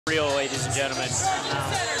Real, ladies and gentlemen.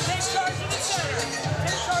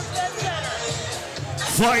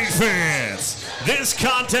 Fight fans, this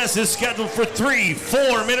contest is scheduled for 3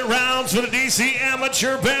 4-minute rounds for the DC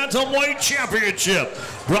Amateur Bantamweight Championship.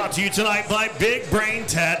 Brought to you tonight by Big Brain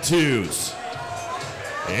Tattoos.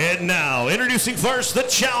 And now, introducing first the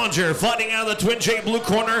challenger, fighting out of the Twin J blue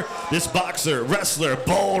corner. This boxer, wrestler,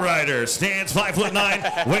 bull rider, stands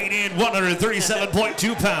 5'9", weighing in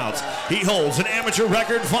 137.2 pounds. He holds an amateur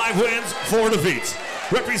record, 5 wins, 4 defeats.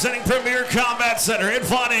 Representing Premier Combat Center and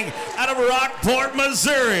fighting out of Rockport,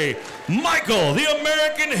 Missouri, Michael, the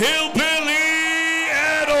American Hillbilly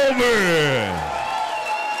Eddlemon.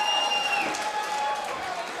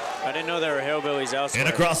 I didn't know there were hillbillies elsewhere.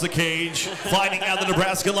 And across the cage, fighting out the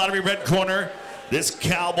Nebraska Lottery red corner, this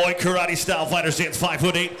cowboy karate style fighter stands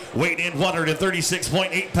 5'8", weighing in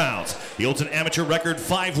 136.8 pounds. He holds an amateur record,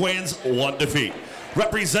 5 wins, 1 defeat.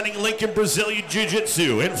 Representing Lincoln Brazilian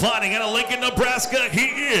Jiu-Jitsu and fighting out of Lincoln, Nebraska, he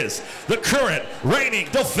is the current reigning,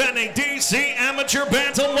 defending DC Amateur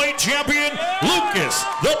Bantamweight Champion, Lucas,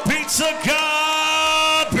 the Pizza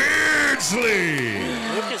God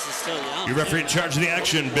Beardslee. Lucas is still young. Your referee in charge of the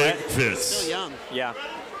action, Big Fitz. Still young. Yeah.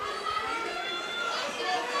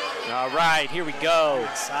 All right, here we go.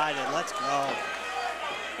 Excited, let's go.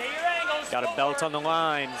 Okay, your angles. Got a belt on the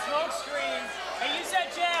line. Smoke screen. Hey, use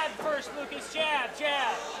that jab first, Lucas. Jab,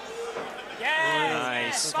 jab. Yes.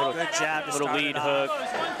 Nice. Follow Little that jab up. to Little start lead it hook. Goes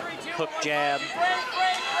 1, 3, 2, Hook 1, jab. break.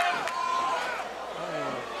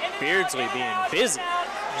 In and Beardslee out, in being and out, busy. in and out.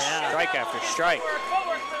 Yeah. Strike after strike.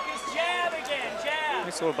 Footwork, Lucas. Jab again, jab.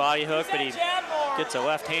 Nice little body hook, but he Use that jab more. gets a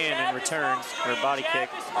left hand Jab in to return smoke for a screen, body jab kick.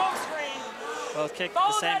 to smoke screen. Both kick at Follow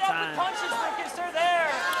the same that up time. with punches, Lucas. They're there.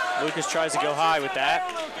 Lucas tries to go high with that.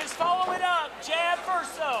 There, Lucas. Follow it up. Jab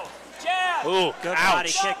first, though. Jab. Ooh, Good ouch. body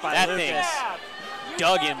kick by That Lucas. thing's Jab. Use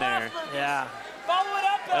dug that in there. left, Lucas. Yeah. Follow it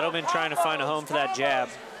up, though. Eddlemon trying to find a home for that jab.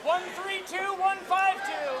 1, 3, 2, 1, 5,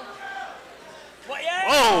 2. Well, yeah.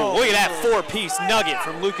 Oh, look at that 4-piece nugget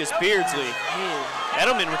from Lucas Beardslee.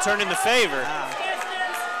 Eddlemon returning the favor.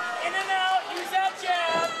 Distance, in and out, use that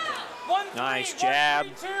jab. 1, 3, Nice 1, jab.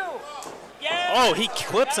 3, 2. Yes. Oh, he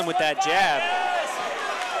clips him with that jab. Yes.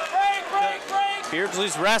 Break.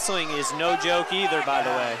 Beardslee's wrestling is no joke either, by the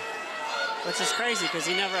way. Which is crazy because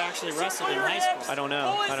he never actually wrestled in high school. I don't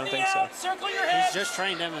know. I don't think so. Circle your He's hips. just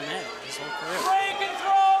trained MMA his whole career. Break and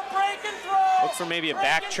throw, break and throw. Look for maybe a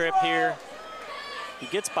back trip here. He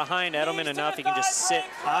gets behind Eddlemon enough, he can just sit.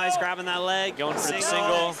 Oh, he's grabbing that leg. Going for the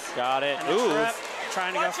single. Got it. And a Ooh. trip.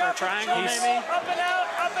 Trying to go for a triangle, maybe. Up and out,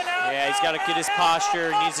 up and out. Yeah, he's got to get his posture.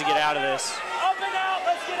 He needs to get out of this. Up and out,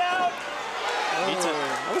 let's get out.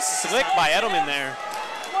 That was slick by Eddlemon there.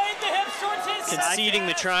 Wait the hips towards his Conceding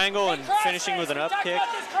the triangle and finishing with an up kick.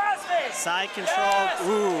 Side control.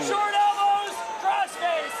 Ooh. Short elbows, cross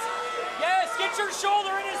face. Yes, get your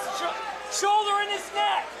shoulder in his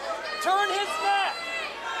neck. Turn his neck.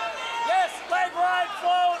 Yes, leg ride,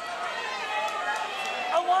 float.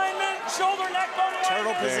 Alignment, shoulder, neck bone alignment.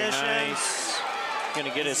 Turtle Very position. nice.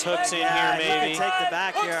 Gonna get his hooks in Yeah, here, he maybe. can take the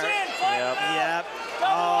back Hooks here. in, flat knee. Yep.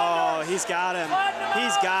 Oh, he's got him.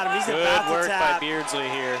 He's got him. He's Good about to work by tap.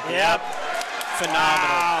 Beardslee here. Yep.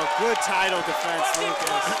 Phenomenal. Wow, good title defense,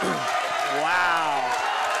 Lucas. Wow.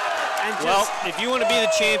 And just, Well, if you want to be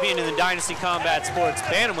the champion in the Dynasty Combat Sports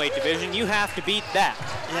Bantamweight division, you have to beat that.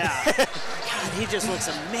 yeah. God, he just looks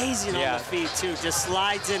amazing on Yeah. the feet, too. Just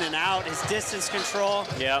slides in and out. His distance control.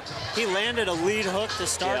 Yep. He landed a lead hook to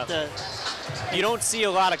start Yep. You don't see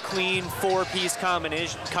a lot of clean 4-piece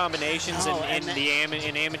combinations No, in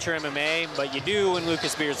amateur MMA, but you do when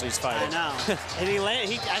Lucas Beardslee's I fighting. know. And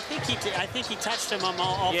I think he touched him on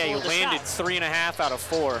all Yeah, he four of the landed shots. 3.5 out of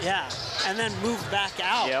 4. Yeah, and then moved back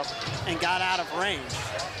out Yep. and got out of range.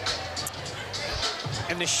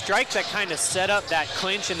 And the strike that kind of set up that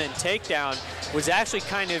clinch and then takedown was actually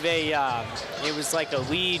kind of a, it was like a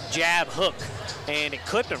lead jab hook, and it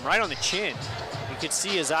clipped him right on the chin. You could see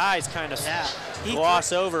his eyes kind of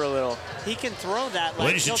gloss over a little. He can throw that. Like,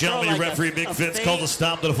 Ladies and gentlemen, your referee, Big Fitz, called the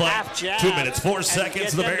stop to the fight. 2 minutes, 4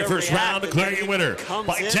 seconds of the very first round, declaring your winner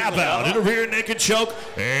by tap out in a rear naked choke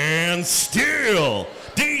and still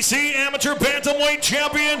DC Amateur Bantamweight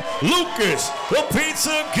Champion, Lucas, the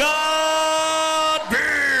Pizza God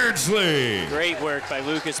Beardslee. Great work by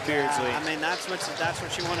Lucas Beardslee. I mean, that's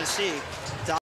what you want to see.